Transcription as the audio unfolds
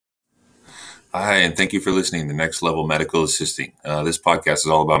Hi, and thank you for listening to Next Level Medical Assisting. This podcast is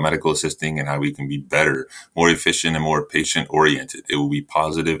all about medical assisting and how we can be better, more efficient, and more patient oriented. It will be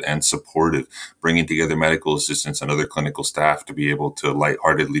positive and supportive, bringing together medical assistants and other clinical staff to be able to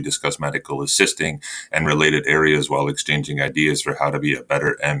lightheartedly discuss medical assisting and related areas while exchanging ideas for how to be a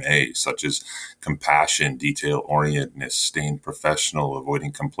better MA, such as compassion, detail orientedness, staying professional,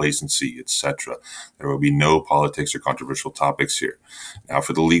 avoiding complacency, etc. There will be no politics or controversial topics here. Now,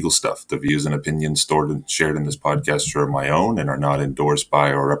 for the legal stuff, the views and opinions stored and shared in this podcast are my own and are not endorsed by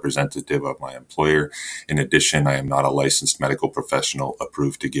or representative of my employer. In addition, I am not a licensed medical professional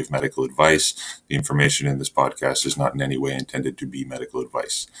approved to give medical advice. The information in this podcast is not in any way intended to be medical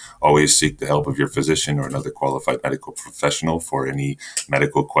advice. Always seek the help of your physician or another qualified medical professional for any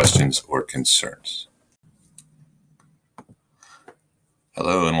medical questions or concerns.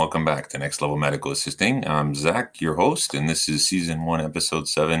 Hello and welcome back to Next Level Medical Assisting. I'm Zach, your host, and this is Season 1, Episode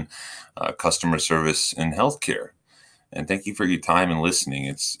 7, Customer Service in Healthcare. And thank you for your time and listening.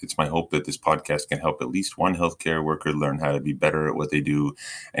 It's my hope that this podcast can help at least one healthcare worker learn how to be better at what they do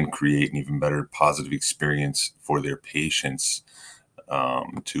and create an even better positive experience for their patients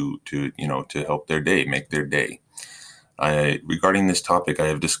to help their day, make their day. Regarding this topic, I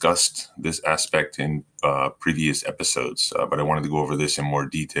have discussed this aspect in previous episodes, but I wanted to go over this in more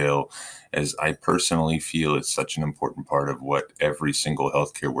detail as I personally feel it's such an important part of what every single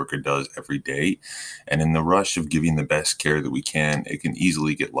healthcare worker does every day. And in the rush of giving the best care that we can, it can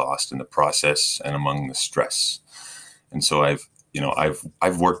easily get lost in the process and among the stress. And so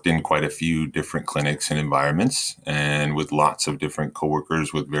I've worked in quite a few different clinics and environments and with lots of different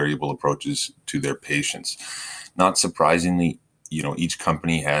coworkers with variable approaches to their patients. Not surprisingly, each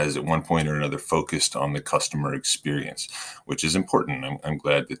company has at one point or another focused on the customer experience, which is important. I'm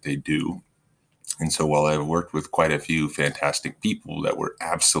glad that they do. And so while I've worked with quite a few fantastic people that were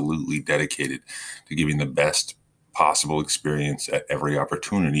absolutely dedicated to giving the best possible experience at every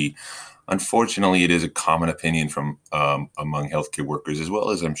opportunity, unfortunately, it is a common opinion from among healthcare workers, as well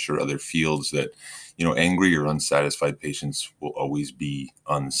as I'm sure other fields, that angry or unsatisfied patients will always be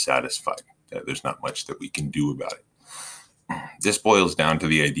unsatisfied. There's not much that we can do about it. This boils down to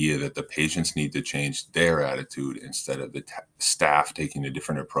the idea that the patients need to change their attitude instead of the staff taking a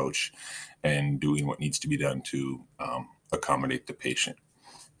different approach and doing what needs to be done to accommodate the patient.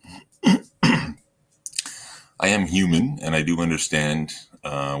 I am human, and I do understand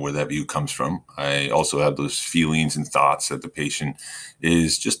where that view comes from. I also have those feelings and thoughts that the patient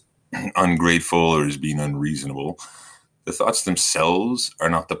is just ungrateful or is being unreasonable. The thoughts themselves are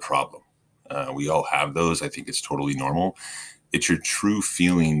not the problem. We all have those. I think it's totally normal. It's your true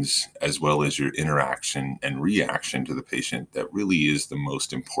feelings as well as your interaction and reaction to the patient that really is the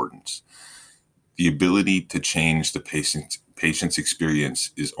most important. The ability to change the patient's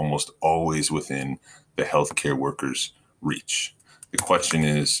experience is almost always within the healthcare worker's reach. The question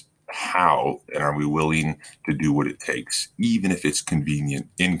is how, and are we willing to do what it takes, even if it's inconvenient,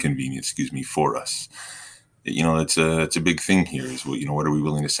 for us. It's a big thing here. Is what are we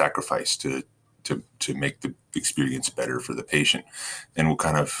willing to sacrifice to make the experience better for the patient? And we'll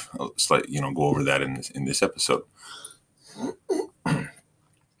kind of go over that in this episode.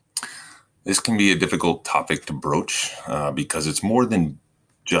 This can be a difficult topic to broach because it's more than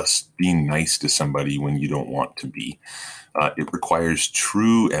just being nice to somebody when you don't want to be. It requires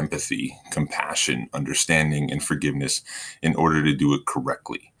true empathy, compassion, understanding, and forgiveness in order to do it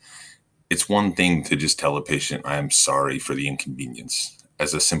correctly. It's one thing to just tell a patient, "I am sorry for the inconvenience,"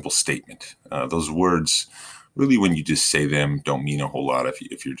 as a simple statement. Those words, really, when you just say them, don't mean a whole lot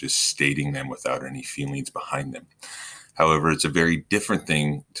if you're just stating them without any feelings behind them. However, it's a very different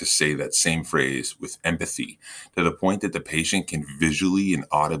thing to say that same phrase with empathy to the point that the patient can visually and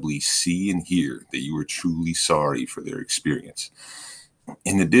audibly see and hear that you are truly sorry for their experience.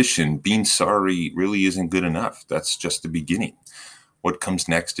 In addition, being sorry really isn't good enough. That's just the beginning. What comes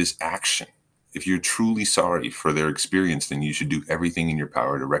next is action. If you're truly sorry for their experience, then you should do everything in your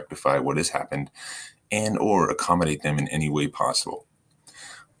power to rectify what has happened and or accommodate them in any way possible.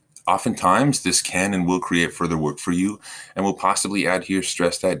 Oftentimes, this can and will create further work for you and will possibly add to your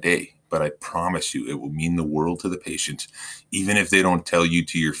stress that day. But I promise you, it will mean the world to the patient. Even if they don't tell you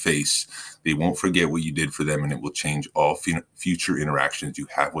to your face, they won't forget what you did for them, and it will change all future interactions you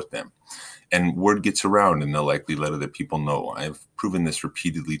have with them. And word gets around, and they'll likely let other people know. I've proven this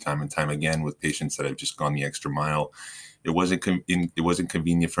repeatedly, time and time again, with patients that I've just gone the extra mile. It wasn't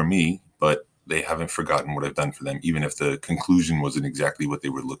convenient for me, but they haven't forgotten what I've done for them, even if the conclusion wasn't exactly what they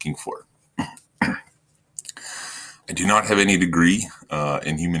were looking for. I do not have any degree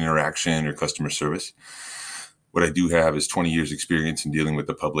in human interaction or customer service. What I do have is 20 years experience in dealing with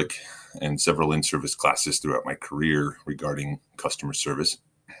the public and several in-service classes throughout my career regarding customer service.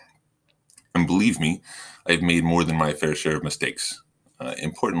 And believe me, I've made more than my fair share of mistakes.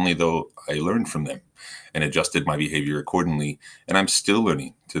 Importantly, though, I learned from them and adjusted my behavior accordingly, and I'm still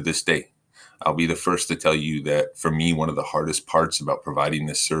learning to this day. I'll be the first to tell you that for me, one of the hardest parts about providing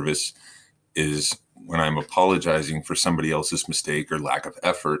this service is when I'm apologizing for somebody else's mistake or lack of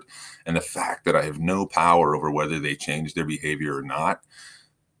effort, and the fact that I have no power over whether they change their behavior or not,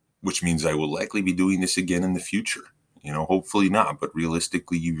 which means I will likely be doing this again in the future. Hopefully not, but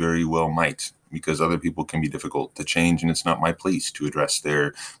realistically, you very well might, because other people can be difficult to change, and it's not my place to address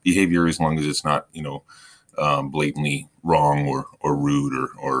their behavior as long as it's not, blatantly wrong or rude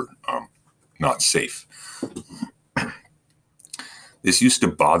or not safe. This used to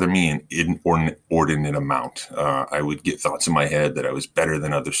bother me an inordinate amount. I would get thoughts in my head that I was better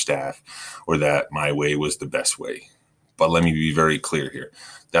than other staff or that my way was the best way. But let me be very clear here.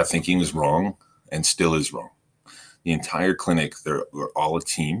 That thinking is wrong and still is wrong. The entire clinic, we're all a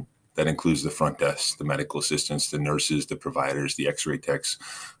team. That includes the front desk, the medical assistants, the nurses, the providers, the x-ray techs,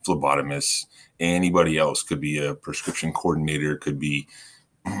 phlebotomists, anybody else. Could be a prescription coordinator, could be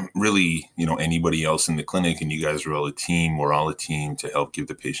really, anybody else in the clinic, and you guys are all a team. We're all a team to help give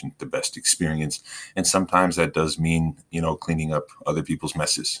the patient the best experience. And sometimes that does mean, cleaning up other people's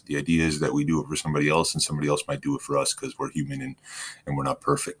messes. The idea is that we do it for somebody else and somebody else might do it for us because we're human and we're not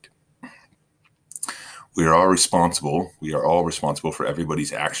perfect. We are all responsible for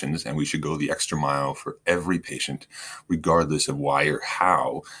everybody's actions, and we should go the extra mile for every patient, regardless of why or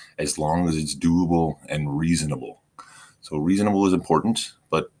how, as long as it's doable and reasonable. So reasonable is important,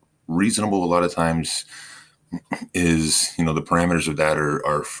 but reasonable a lot of times is, the parameters of that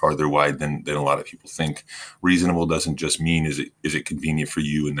are farther wide than a lot of people think. Reasonable doesn't just mean is it convenient for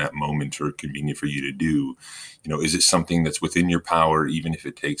you in that moment or convenient for you to do. Is it something that's within your power, even if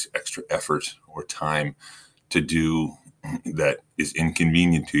it takes extra effort or time to do, that is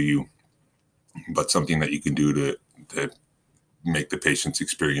inconvenient to you, but something that you can do to make the patient's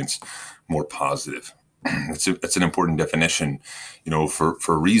experience more positive. That's an important definition,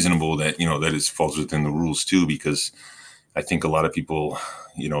 for reasonable, that falls within the rules too, because I think a lot of people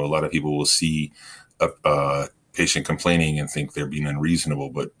will see a patient complaining and think they're being unreasonable,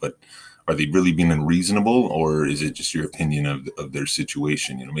 but are they really being unreasonable, or is it just your opinion of their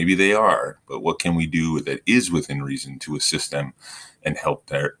situation? Maybe they are, but what can we do that is within reason to assist them and help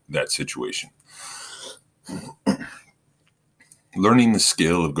that situation? Learning the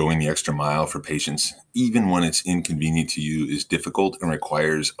skill of going the extra mile for patients, even when it's inconvenient to you, is difficult and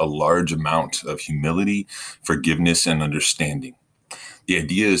requires a large amount of humility, forgiveness, and understanding. The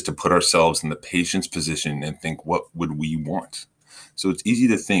idea is to put ourselves in the patient's position and think, what would we want? So it's easy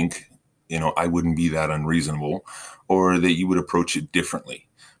to think, I wouldn't be that unreasonable, or that you would approach it differently.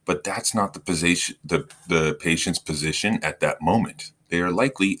 But that's not the patient's position at that moment. They are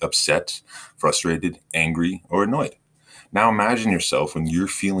likely upset, frustrated, angry, or annoyed. Now imagine yourself when you're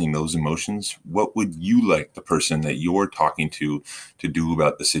feeling those emotions. What would you like the person that you're talking to do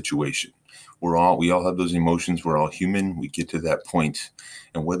about the situation? We all have those emotions. We're all human. We get to that point,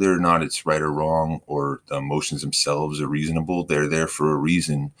 and whether or not it's right or wrong, or the emotions themselves are reasonable, they're there for a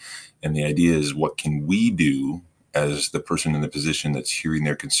reason. And the idea is, what can we do as the person in the position that's hearing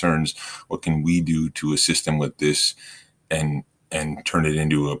their concerns? What can we do to assist them with this and turn it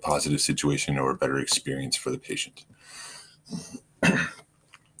into a positive situation or a better experience for the patient?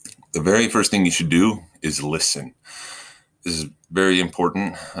 The very first thing you should do is listen. This is very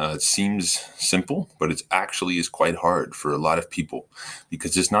important. It seems simple, but it actually is quite hard for a lot of people,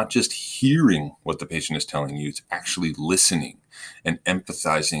 because it's not just hearing what the patient is telling you, it's actually listening and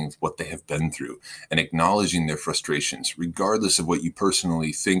empathizing with what they have been through and acknowledging their frustrations, regardless of what you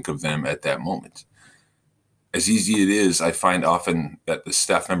personally think of them at that moment. As easy it is, I find often that the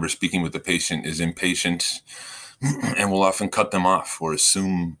staff member speaking with the patient is impatient and will often cut them off or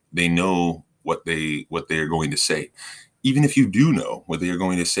assume they know what they are going to say. Even if you do know what they are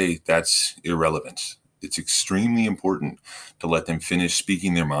going to say, that's irrelevant. It's extremely important to let them finish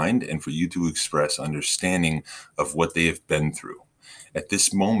speaking their mind and for you to express understanding of what they have been through. At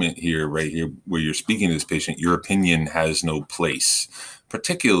this moment here, right here, where you're speaking to this patient, your opinion has no place,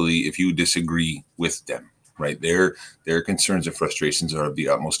 particularly if you disagree with them. Right, their concerns and frustrations are of the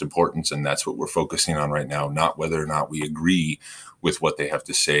utmost importance, and that's what we're focusing on right now. Not whether or not we agree with what they have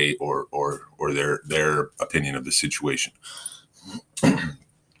to say or their opinion of the situation.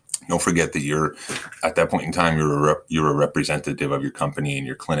 Don't forget that you're at that point in time, you're a representative of your company and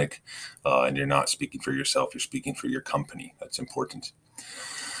your clinic, and you're not speaking for yourself. You're speaking for your company. That's important.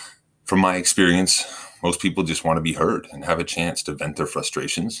 From my experience, most people just want to be heard and have a chance to vent their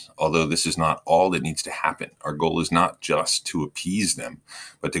frustrations, although this is not all that needs to happen. Our goal is not just to appease them,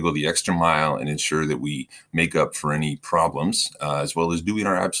 but to go the extra mile and ensure that we make up for any problems, as well as doing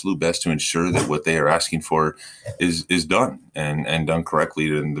our absolute best to ensure that what they are asking for is done and done correctly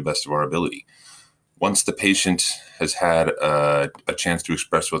to the best of our ability. Once the patient has had a chance to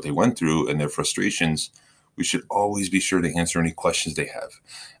express what they went through and their frustrations, we should always be sure to answer any questions they have,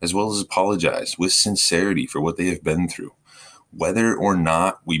 as well as apologize with sincerity for what they have been through. Whether or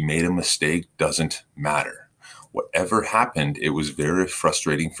not we made a mistake doesn't matter. Whatever happened, it was very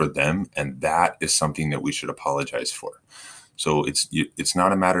frustrating for them, and that is something that we should apologize for. So it's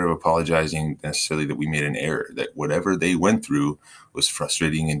not a matter of apologizing necessarily that we made an error, that whatever they went through was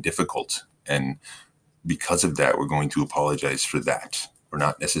frustrating and difficult. And because of that, we're going to apologize for that. We're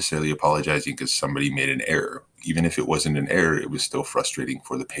not necessarily apologizing because somebody made an error. Even if it wasn't an error, it was still frustrating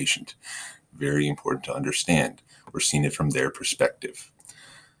for the patient. Very important to understand. We're seeing it from their perspective.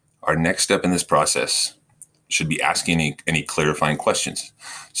 Our next step in this process should be asking any clarifying questions.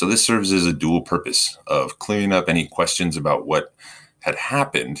 So this serves as a dual purpose of clearing up any questions about what had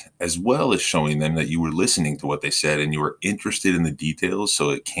happened, as well as showing them that you were listening to what they said and you were interested in the details so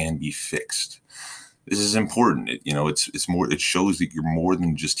it can be fixed. This is important. It's more. It shows that you're more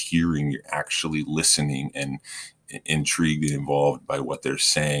than just hearing. You're actually listening and intrigued and involved by what they're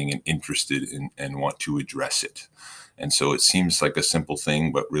saying and interested in and want to address it. And so it seems like a simple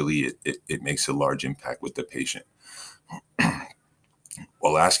thing, but really it makes a large impact with the patient.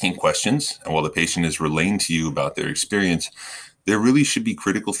 While asking questions and while the patient is relaying to you about their experience, there really should be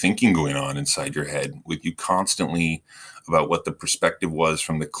critical thinking going on inside your head with you constantly about what the perspective was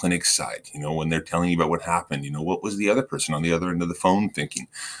from the clinic side. When they're telling you about what happened, what was the other person on the other end of the phone thinking?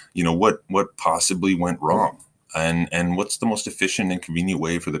 What possibly went wrong? And what's the most efficient and convenient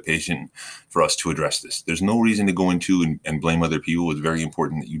way for the patient for us to address this? There's no reason to go into and blame other people. It's very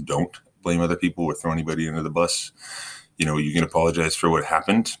important that you don't blame other people or throw anybody under the bus. You can apologize for what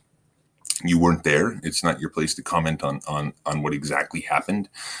happened. You weren't there. It's not your place to comment on what exactly happened.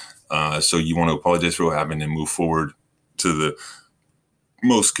 So you want to apologize for what happened and move forward to the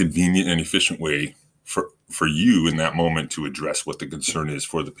most convenient and efficient way for you in that moment to address what the concern is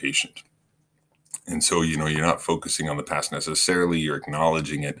for the patient. And so, you're not focusing on the past necessarily, you're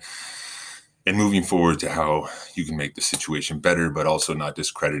acknowledging it and moving forward to how you can make the situation better, but also not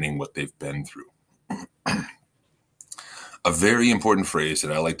discrediting what they've been through. A very important phrase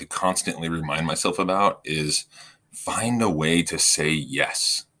that I like to constantly remind myself about is find a way to say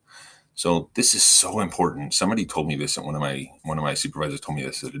yes. So this is so important. Somebody told me this, and one of my supervisors told me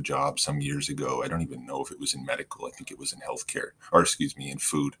this at a job some years ago. I don't even know if it was in medical. I think it was in healthcare, or in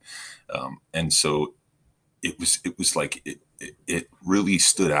food. And so it was like it really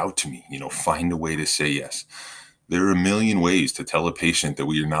stood out to me. Find a way to say yes. There are a million ways to tell a patient that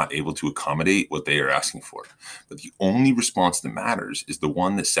we are not able to accommodate what they are asking for. But the only response that matters is the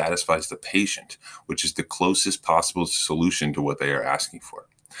one that satisfies the patient, which is the closest possible solution to what they are asking for.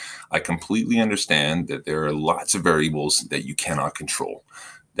 I completely understand that there are lots of variables that you cannot control.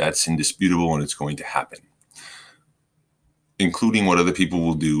 That's indisputable, and it's going to happen, including what other people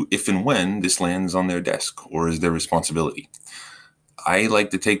will do if and when this lands on their desk or is their responsibility. I like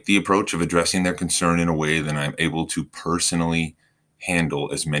to take the approach of addressing their concern in a way that I'm able to personally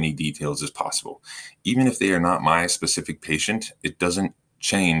handle as many details as possible. Even if they are not my specific patient, it doesn't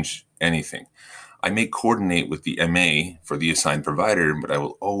change anything. I may coordinate with the MA for the assigned provider, but I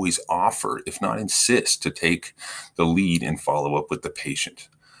will always offer, if not insist, to take the lead and follow up with the patient.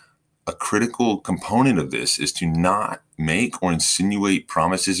 A critical component of this is to not make or insinuate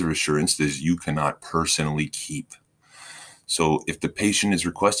promises of assurance that you cannot personally keep. So if the patient is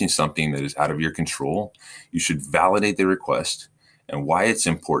requesting something that is out of your control, you should validate their request and why it's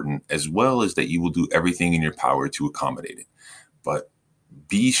important, as well as that you will do everything in your power to accommodate it. But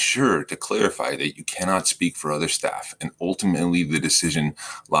be sure to clarify that you cannot speak for other staff, and ultimately the decision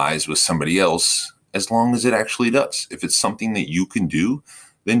lies with somebody else, as long as it actually does. If it's something that you can do,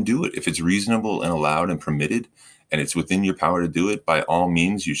 then do it. If it's reasonable and allowed and permitted, and it's within your power to do it, by all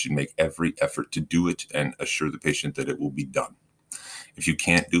means, you should make every effort to do it and assure the patient that it will be done. If you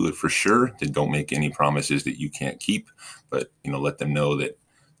can't do it for sure, then don't make any promises that you can't keep, but let them know that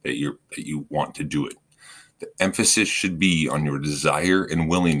you want to do it. The emphasis should be on your desire and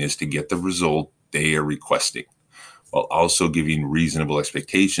willingness to get the result they are requesting, while also giving reasonable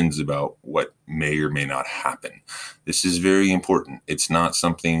expectations about what may or may not happen. This is very important. It's not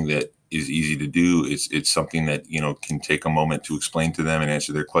something that is easy to do. It's something that, can take a moment to explain to them and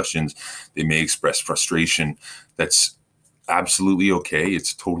answer their questions. They may express frustration. That's absolutely okay.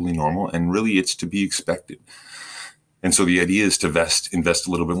 It's totally normal. And really, it's to be expected. And so the idea is to invest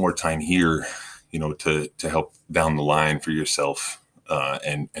a little bit more time here, to help down the line for yourself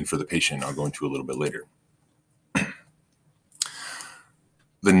and for the patient. I'll go into a little bit later.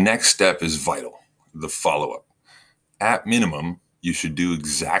 The next step is vital, the follow-up. At minimum, you should do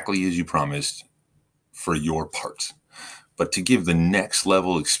exactly as you promised for your part. But to give the next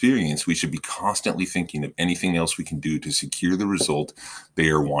level experience, we should be constantly thinking of anything else we can do to secure the result they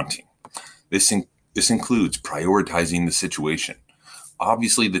are wanting. This includes prioritizing the situation.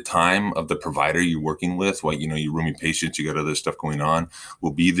 Obviously, the time of the provider you're working with, you're rooming patients, you got other stuff going on,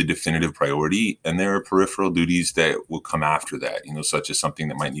 will be the definitive priority. And there are peripheral duties that will come after that, such as something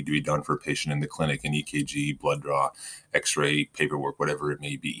that might need to be done for a patient in the clinic, an EKG, blood draw, x-ray, paperwork, whatever it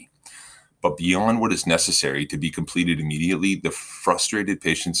may be. But beyond what is necessary to be completed immediately, the frustrated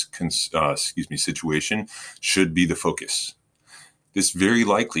patient's situation should be the focus. This very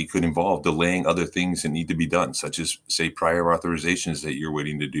likely could involve delaying other things that need to be done, such as, say, prior authorizations that you're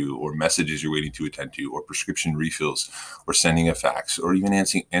waiting to do, or messages you're waiting to attend to, or prescription refills, or sending a fax, or even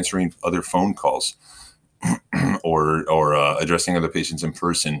answering other phone calls, or addressing other patients in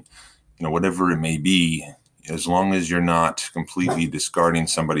person. Whatever it may be, as long as you're not completely discarding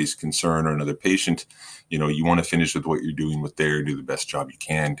somebody's concern or another patient, you want to finish with what you're doing with there, do the best job you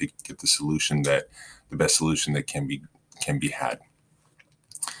can to get the best solution that can be had.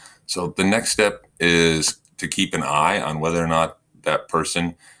 So the next step is to keep an eye on whether or not that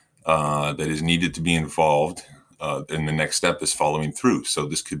person that is needed to be involved. And the next step is following through. So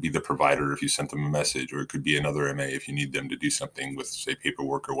this could be the provider if you sent them a message, or it could be another MA if you need them to do something with, say,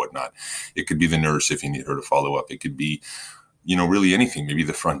 paperwork or whatnot. It could be the nurse if you need her to follow up. It could be, really anything, maybe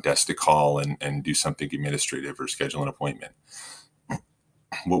the front desk to call and do something administrative or schedule an appointment.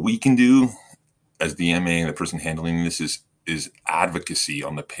 What we can do as the MA and the person handling this is advocacy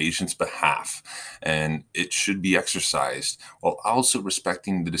on the patient's behalf, and it should be exercised while also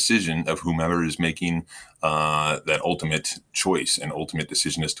respecting the decision of whomever is making that ultimate choice and ultimate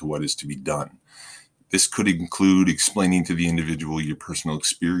decision as to what is to be done. This could include explaining to the individual your personal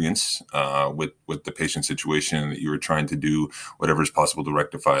experience with the patient situation, that you were trying to do whatever is possible to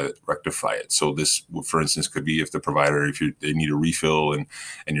rectify it. So this, for instance, could be if the provider, they need a refill and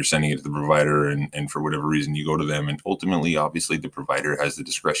you're sending it to the provider, and for whatever reason you go to them, and ultimately, obviously, the provider has the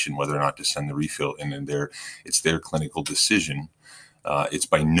discretion whether or not to send the refill, and then it's their clinical decision. It's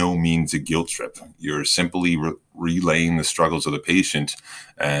by no means a guilt trip. You're simply relaying the struggles of the patient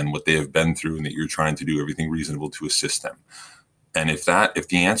and what they have been through, and that you're trying to do everything reasonable to assist them. And if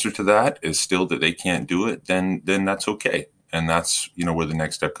the answer to that is still that they can't do it, then that's okay. And that's, where the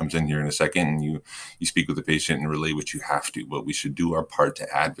next step comes in here in a second. And you speak with the patient and relay what you have to. But we should do our part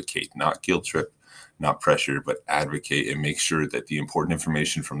to advocate, not guilt trip, not pressure, but advocate and make sure that the important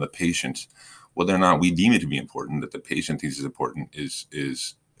information from the patient, whether or not we deem it to be important, that the patient thinks is important,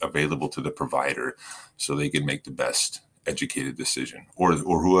 is available to the provider so they can make the best educated decision, or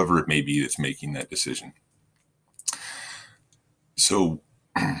whoever it may be that's making that decision. So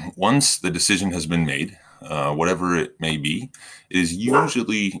once the decision has been made, whatever it may be, it is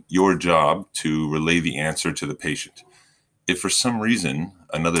usually your job to relay the answer to the patient. If for some reason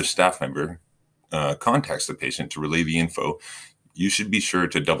another staff member contacts the patient to relay the info, you should be sure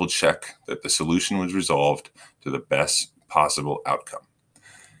to double check that the solution was resolved to the best possible outcome.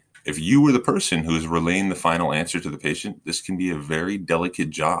 If you were the person who is relaying the final answer to the patient, this can be a very delicate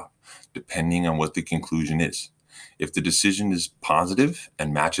job, depending on what the conclusion is. If the decision is positive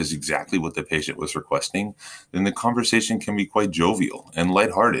and matches exactly what the patient was requesting, then the conversation can be quite jovial and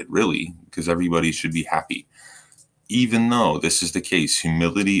lighthearted, really, because everybody should be happy. Even though this is the case,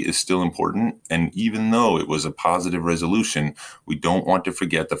 humility is still important. And even though it was a positive resolution, we don't want to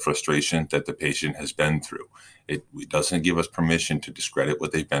forget the frustration that the patient has been through. It doesn't give us permission to discredit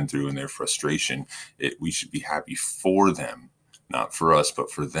what they've been through and their frustration. We should be happy for them, not for us,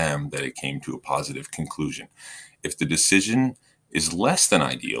 but for them, that it came to a positive conclusion. If the decision is less than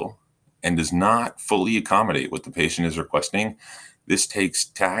ideal and does not fully accommodate what the patient is requesting, this takes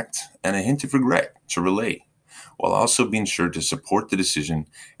tact and a hint of regret to relay, while also being sure to support the decision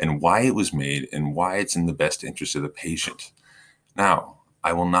and why it was made and why it's in the best interest of the patient. Now,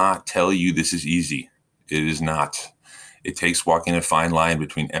 I will not tell you this is easy. It is not. It takes walking a fine line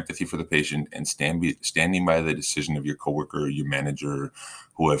between empathy for the patient and standing by the decision of your coworker, your manager,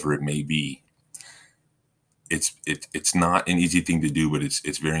 whoever it may be. It's not an easy thing to do, but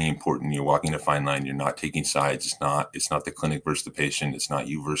it's very important. You're walking a fine line. You're not taking sides. It's not the clinic versus the patient. It's not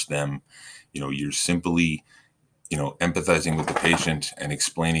you versus them. You're simply empathizing with the patient and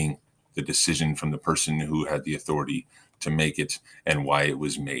explaining the decision from the person who had the authority to make it and why it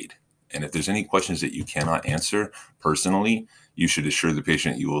was made. And if there's any questions that you cannot answer personally, you should assure the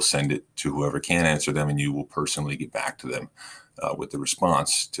patient you will send it to whoever can answer them, and you will personally get back to them with the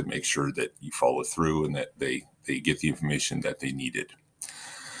response to make sure that you follow through and that they get the information that they needed.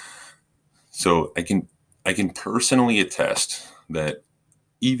 So I can personally attest that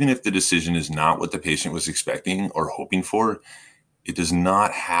even if the decision is not what the patient was expecting or hoping for, it does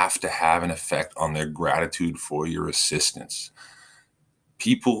not have to have an effect on their gratitude for your assistance.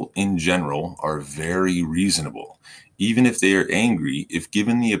 People in general are very reasonable. Even if they are angry, if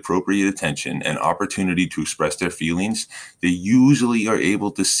given the appropriate attention and opportunity to express their feelings, they usually are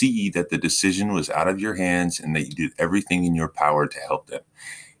able to see that the decision was out of your hands and that you did everything in your power to help them.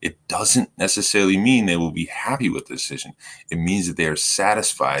 It doesn't necessarily mean they will be happy with the decision. It means that they are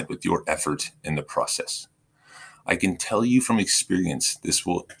satisfied with your effort in the process. I can tell you from experience, this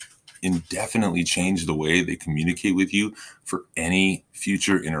will indefinitely change the way they communicate with you for any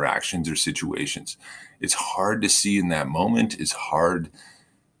future interactions or situations. It's hard to see in that moment. It's hard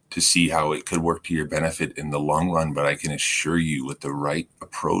to see how it could work to your benefit in the long run, but I can assure you with the right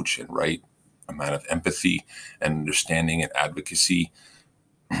approach and right amount of empathy and understanding and advocacy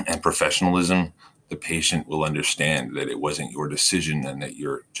and professionalism, the patient will understand that it wasn't your decision and that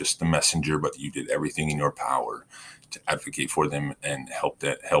you're just the messenger, but you did everything in your power to advocate for them and help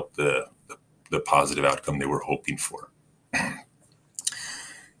the positive outcome they were hoping for.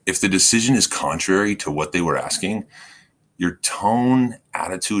 If the decision is contrary to what they were asking, your tone,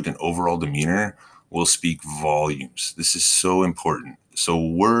 attitude, and overall demeanor will speak volumes. This is so important. So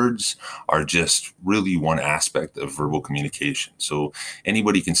words are just really one aspect of verbal communication. So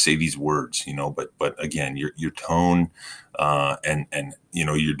anybody can say these words, but again, your tone and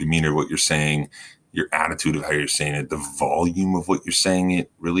your demeanor, what you're saying, your attitude of how you're saying it, the volume of what you're saying,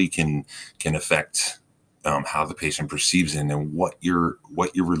 it really can affect how the patient perceives it and what you're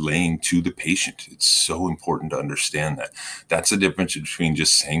relaying to the patient. It's so important to understand that. That's the difference between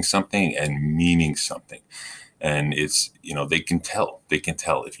just saying something and meaning something. And it's, they can tell.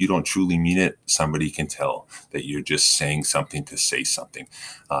 If you don't truly mean it, somebody can tell that you're just saying something to say something.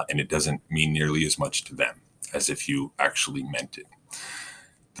 And it doesn't mean nearly as much to them as if you actually meant it.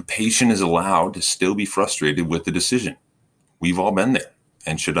 The patient is allowed to still be frustrated with the decision. We've all been there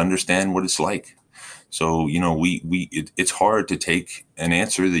and should understand what it's like. So, it's hard to take an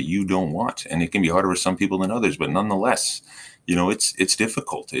answer that you don't want, and it can be harder for some people than others, but nonetheless, it's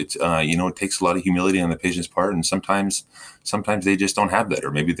difficult. It takes a lot of humility on the patient's part. And sometimes they just don't have that,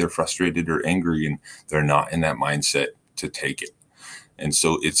 or maybe they're frustrated or angry and they're not in that mindset to take it. And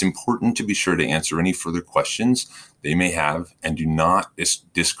so it's important to be sure to answer any further questions they may have and do not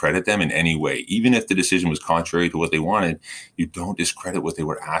discredit them in any way. Even if the decision was contrary to what they wanted, you don't discredit what they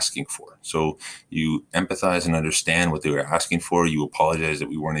were asking for. So you empathize and understand what they were asking for. You apologize that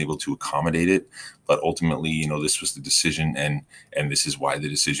we weren't able to accommodate it, but ultimately, this was the decision and this is why the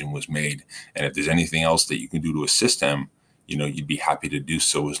decision was made. And if there's anything else that you can do to assist them, you'd be happy to do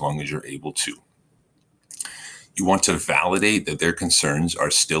so as long as you're able to. You want to validate that their concerns are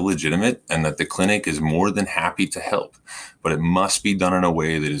still legitimate and that the clinic is more than happy to help, but it must be done in a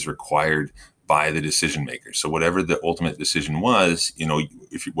way that is required by the decision maker. So whatever the ultimate decision was,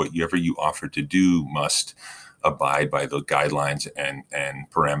 whatever you offer to do must abide by the guidelines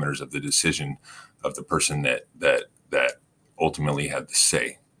and parameters of the decision of the person that ultimately had the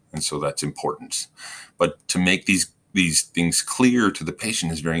say. And so that's important. But to make these things clear to the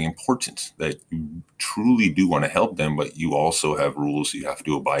patient is very important, that you truly do want to help them, but you also have rules you have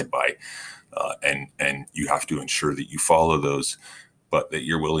to abide by, and you have to ensure that you follow those, but that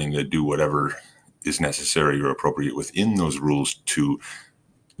you're willing to do whatever is necessary or appropriate within those rules to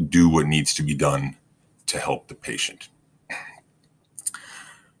do what needs to be done to help the patient.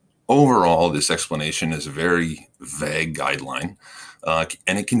 Overall, this explanation is a very vague guideline.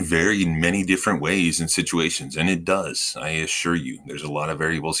 And it can vary in many different ways and situations, and it does. I assure you, there's a lot of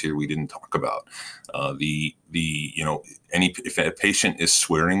variables here we didn't talk about. If a patient is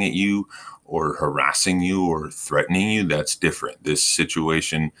swearing at you or harassing you or threatening you, that's different. This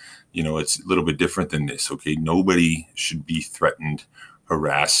situation, it's a little bit different than this. Okay, nobody should be threatened,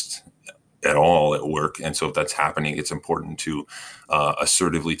 harassed at all at work, and so if that's happening, it's important to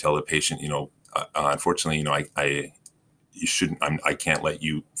assertively tell the patient, unfortunately, you shouldn't. I can't let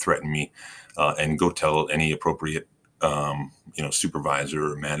you threaten me, and go tell any appropriate,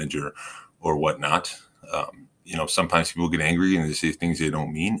 supervisor or manager or whatnot. Sometimes people get angry and they say things they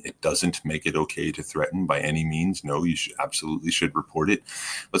don't mean. It doesn't make it okay to threaten by any means. No, you absolutely should report it.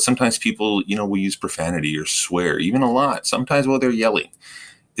 But sometimes people, will use profanity or swear, even a lot. Sometimes while they're yelling.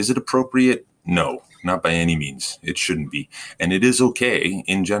 Is it appropriate? No, not by any means. It shouldn't be. And it is okay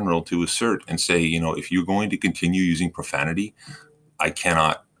in general to assert and say, if you're going to continue using profanity, I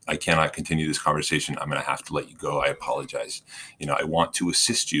cannot continue this conversation. I'm going to have to let you go. I apologize. I want to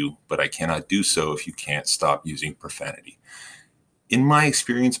assist you, but I cannot do so if you can't stop using profanity. In my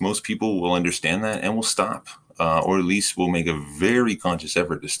experience, most people will understand that and will stop, or at least will make a very conscious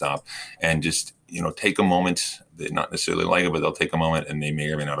effort to stop and just, take a moment. They not necessarily like it, but they'll take a moment and they may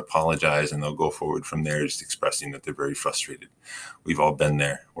or may not apologize, and they'll go forward from there, just expressing that they're very frustrated. We've all been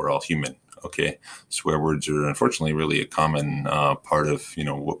there. We're all human. Okay. Swear words are unfortunately really a common part of,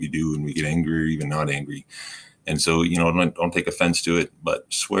 what we do when we get angry or even not angry. And so, don't take offense to it,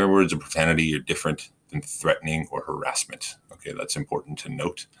 but swear words and profanity are different than threatening or harassment. Okay, that's important to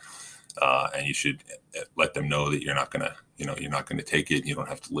note. And you should let them know that you're not going to take it. You don't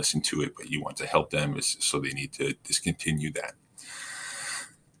have to listen to it, but you want to help them, so they need to discontinue that.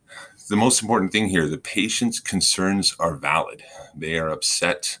 The most important thing here, the patient's concerns are valid. They are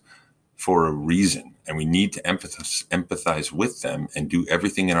upset for a reason, and we need to empathize with them and do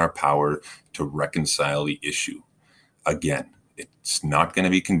everything in our power to reconcile the issue. Again, it's not going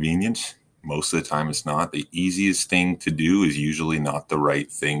to be convenient. Most of the time it's not. The easiest thing to do is usually not the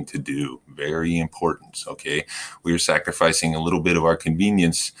right thing to do. Very important, okay? We are sacrificing a little bit of our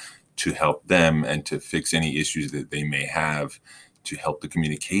convenience to help them and to fix any issues that they may have, to help the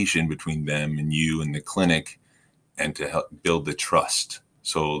communication between them and you and the clinic, and to help build the trust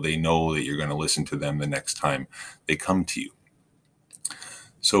so they know that you're going to listen to them the next time they come to you.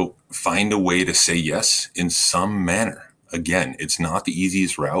 So find a way to say yes in some manner. Again, it's not the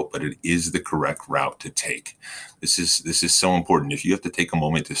easiest route, but it is the correct route to take. This is so important. If you have to take a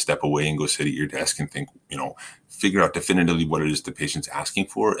moment to step away and go sit at your desk and think, figure out definitively what it is the patient's asking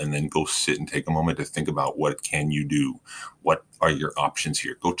for, and then go sit and take a moment to think about what can you do? What are your options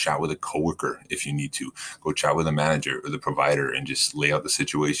here? Go chat with a coworker if you need to. Go chat with a manager or the provider and just lay out the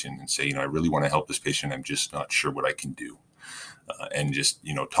situation and say, I really want to help this patient. I'm just not sure what I can do. And just,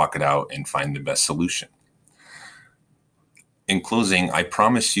 talk it out and find the best solution. In closing, I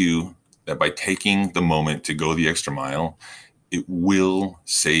promise you that by taking the moment to go the extra mile, it will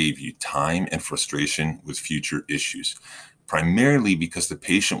save you time and frustration with future issues, primarily because the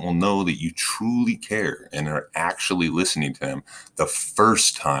patient will know that you truly care and are actually listening to them the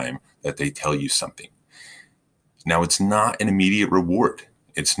first time that they tell you something. Now, it's not an immediate reward.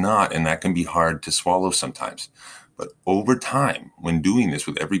 It's not, and that can be hard to swallow sometimes. But over time, when doing this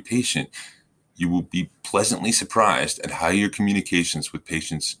with every patient, you will be pleasantly surprised at how your communications with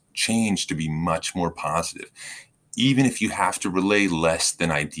patients change to be much more positive, even if you have to relay less than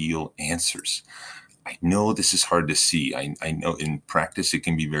ideal answers. I know this is hard to see. I know in practice it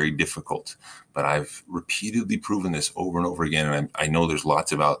can be very difficult, but I've repeatedly proven this over and over again, and I know there's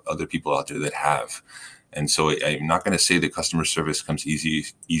lots of other people out there that have. And so I'm not going to say that customer service comes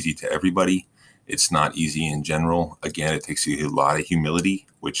easy to everybody. It's not easy in general. Again, it takes you a lot of humility,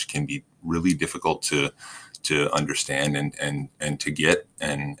 which can be really difficult to understand and to get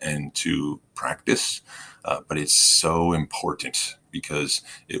and to practice. But it's so important because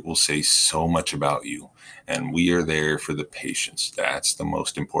it will say so much about you. And we are there for the patients. That's the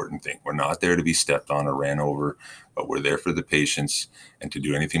most important thing. We're not there to be stepped on or ran over, but we're there for the patients and to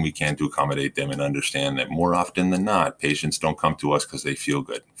do anything we can to accommodate them and understand that more often than not, patients don't come to us because they feel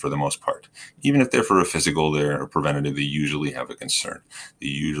good for the most part. Even if they're for a physical, they're preventative, they usually have a concern. They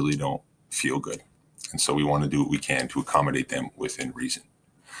usually don't feel good. And so we want to do what we can to accommodate them within reason.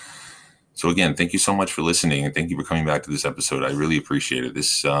 So again, thank you so much for listening, and thank you for coming back to this episode. I really appreciate it.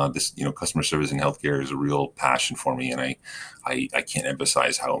 This customer service in healthcare is a real passion for me, and I can't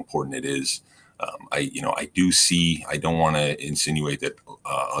emphasize how important it is. I don't want to insinuate that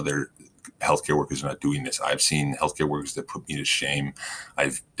other healthcare workers are not doing this. I've seen healthcare workers that put me to shame.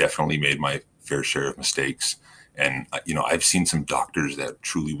 I've definitely made my fair share of mistakes. And, I've seen some doctors that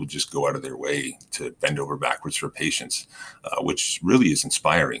truly will just go out of their way to bend over backwards for patients, which really is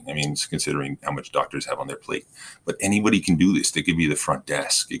inspiring. I mean, considering how much doctors have on their plate. But anybody can do this. They could be the front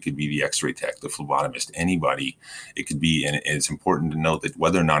desk. It could be the x-ray tech, the phlebotomist, anybody. It could be, and it's important to note that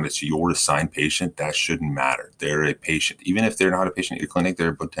whether or not it's your assigned patient, that shouldn't matter. They're a patient. Even if they're not a patient at your clinic, they're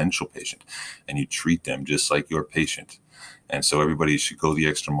a potential patient. And you treat them just like your patient. And so everybody should go the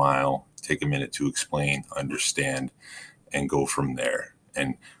extra mile, take a minute to explain, understand, and go from there.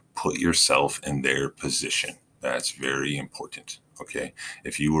 And put yourself in their position. That's very important. Okay.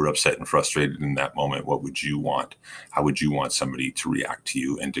 If you were upset and frustrated in that moment, what would you want? How would you want somebody to react to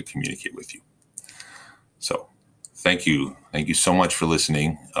you and to communicate with you? So Thank you. Thank you so much for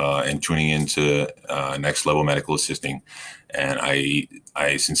listening and tuning into Next Level Medical Assisting. And I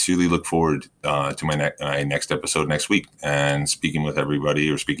sincerely look forward to my next episode next week and speaking with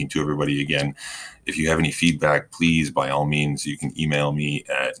everybody or speaking to everybody again. If you have any feedback, please, by all means, you can email me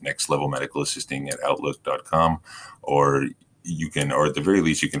at nextlevelmedicalassisting@outlook.com, or you can, or at the very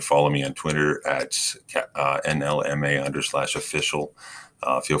least, you can follow me on Twitter at NLMA_official.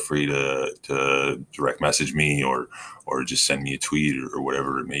 Feel free to direct message me or just send me a tweet or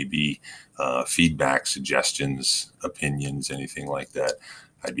whatever it may be. Feedback, suggestions, opinions, anything like that.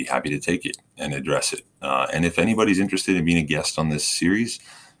 I'd be happy to take it and address it. And if anybody's interested in being a guest on this series,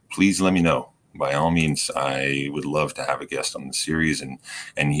 please let me know. By all means, I would love to have a guest on the series and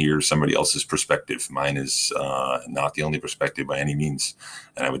hear somebody else's perspective. Mine is not the only perspective by any means,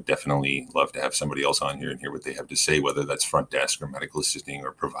 and I would definitely love to have somebody else on here and hear what they have to say, whether that's front desk or medical assisting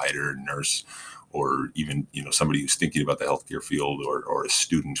or provider, nurse, or even somebody who's thinking about the healthcare field or a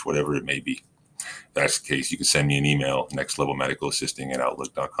student, whatever it may be. If that's the case, you can send me an email,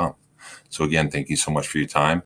 nextlevelmedicalassisting@outlook.com. So again, thank you so much for your time.